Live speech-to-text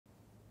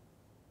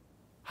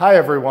Hi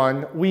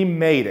everyone, we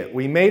made it.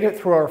 We made it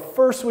through our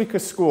first week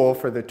of school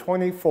for the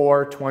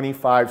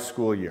 24-25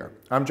 school year.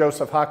 I'm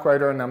Joseph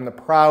Hochreiter and I'm the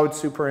proud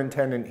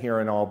superintendent here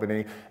in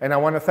Albany, and I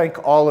want to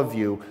thank all of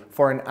you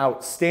for an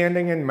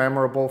outstanding and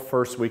memorable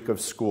first week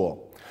of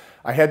school.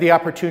 I had the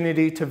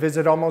opportunity to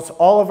visit almost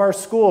all of our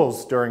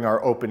schools during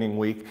our opening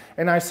week,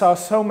 and I saw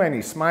so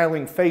many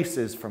smiling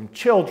faces from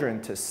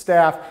children to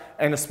staff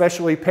and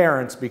especially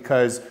parents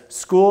because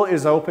school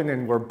is open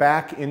and we're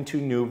back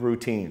into new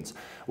routines.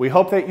 We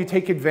hope that you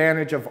take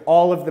advantage of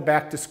all of the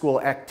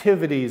back-to-school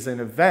activities and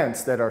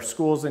events that our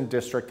schools and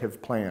district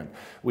have planned.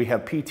 We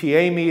have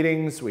PTA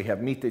meetings, we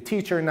have Meet the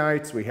Teacher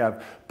nights, we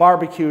have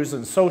barbecues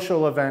and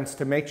social events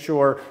to make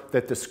sure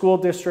that the school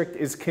district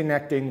is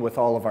connecting with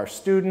all of our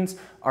students,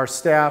 our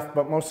staff,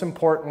 but most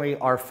importantly,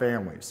 our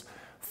families.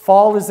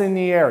 Fall is in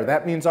the air.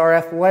 That means our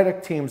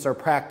athletic teams are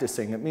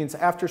practicing. It means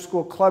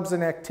after-school clubs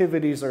and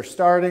activities are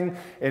starting,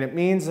 and it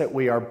means that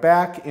we are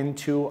back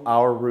into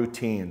our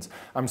routines.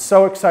 I'm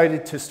so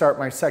excited to start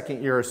my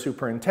second year as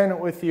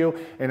superintendent with you,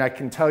 and I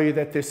can tell you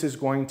that this is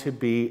going to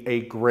be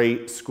a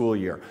great school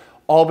year.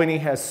 Albany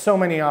has so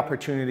many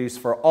opportunities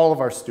for all of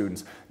our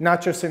students, not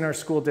just in our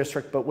school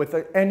district, but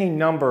with any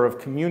number of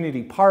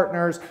community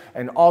partners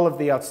and all of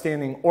the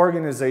outstanding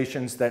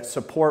organizations that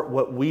support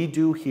what we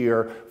do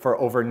here for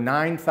over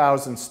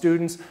 9,000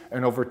 students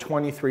and over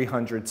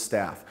 2,300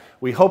 staff.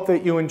 We hope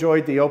that you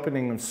enjoyed the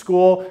opening of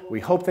school. We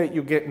hope that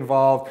you get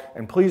involved,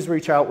 and please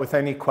reach out with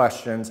any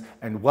questions,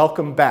 and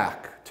welcome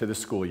back to the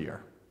school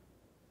year.